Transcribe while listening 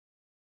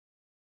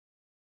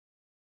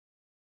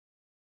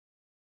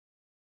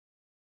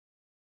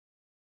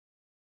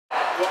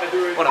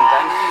Well done,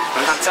 Ben.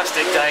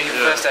 Fantastic day,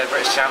 first day of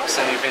British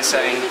Champs, and you've been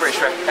setting you've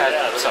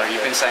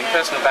been setting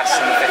personal bests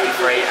in the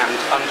 53 and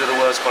under the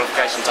world's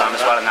qualification time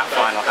as well in that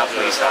final. How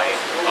pleased are you?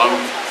 I'm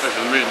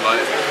over the moon.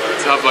 Like,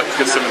 to have like a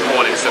good swim in the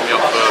morning set me up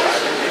for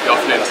the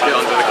afternoon to get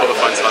under the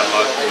qualifying time.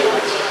 Like,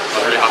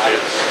 I'm really happy.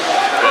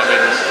 But I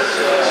mean,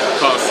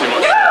 can't ask too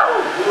much.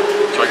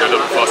 Try and go a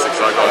little bit faster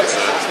because I got it.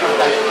 So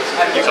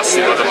just see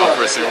whether my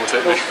racing will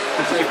take me.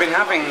 You've been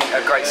having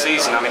a great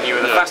season. I mean, you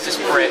were the fastest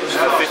Brit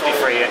for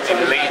 53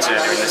 in Leeds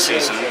earlier in the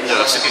season.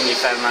 What's given you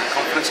a fair amount of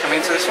confidence coming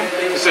into this one?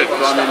 It did,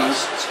 but I mean,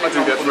 I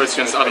didn't get race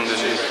against Adam in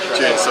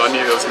June, so I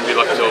knew there was going to be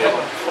like a little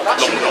long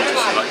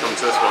competition like coming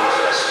to this one.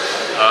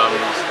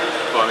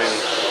 But I mean,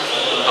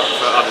 I'm happy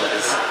for Adam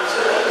because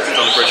he's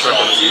done a British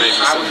record and it's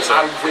amazing. So,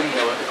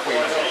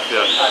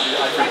 yeah.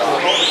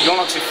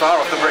 You're not too far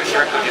off the British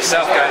record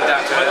yourself, going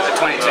down to the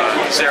 22.01.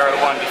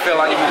 Do you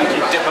feel like you can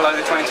dip below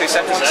the 22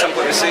 seconds at some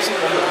point this season?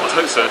 I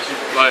hope so.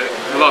 Like,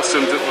 the last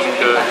swim wasn't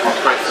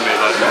great for me.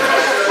 Like,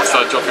 I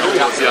started dropping off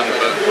towards the end,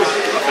 but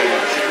I think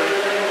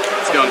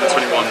to get under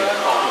 21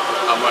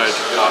 at my age,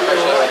 I'd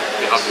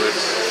be happy with.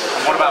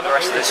 And what about the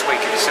rest of this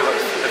week? Have you still got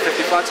the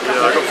 55 to come?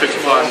 Yeah, I got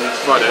 55 on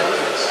Friday.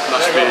 And that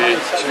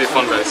should be a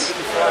fun race.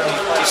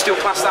 Do you still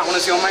class that one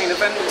as your main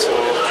event? Or?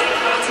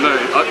 No,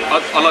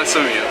 I like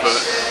swimming it, but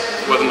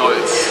whether or not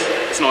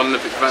it's not an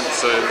Olympic event,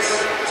 so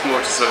it's more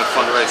just a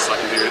fun race I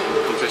can do in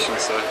competition.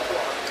 So.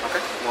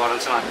 Okay, well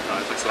done tonight.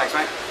 Alright, thanks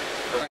mate.